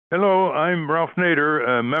Hello, I'm Ralph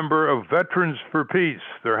Nader, a member of Veterans for Peace.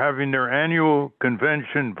 They're having their annual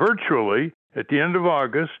convention virtually at the end of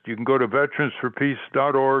August. You can go to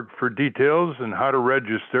veteransforpeace.org for details and how to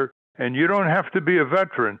register. And you don't have to be a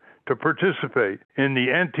veteran to participate in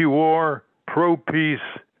the anti-war, pro-peace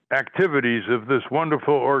activities of this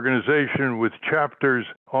wonderful organization with chapters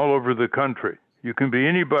all over the country. You can be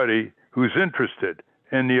anybody who's interested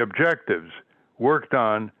in the objectives worked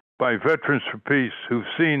on by Veterans for Peace who've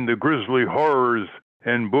seen the grisly horrors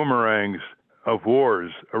and boomerangs of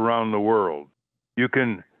wars around the world. You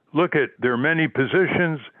can look at their many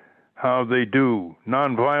positions, how they do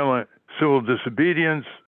nonviolent civil disobedience,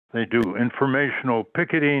 they do informational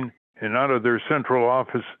picketing, and out of their central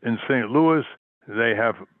office in St. Louis, they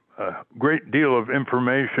have a great deal of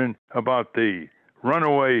information about the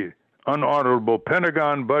runaway, unauditable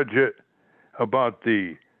Pentagon budget, about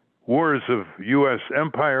the wars of U.S.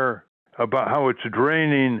 empire, about how it's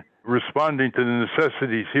draining, responding to the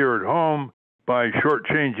necessities here at home by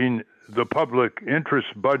shortchanging the public interest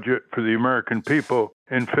budget for the American people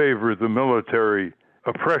in favor of the military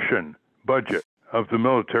oppression budget of the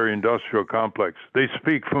military-industrial complex. They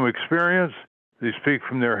speak from experience, they speak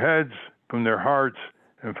from their heads, from their hearts,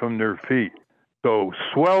 and from their feet. So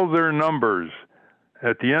swell their numbers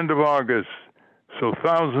at the end of August so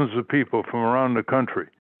thousands of people from around the country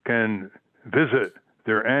can visit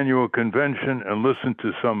their annual convention and listen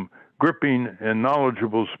to some gripping and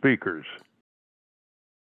knowledgeable speakers.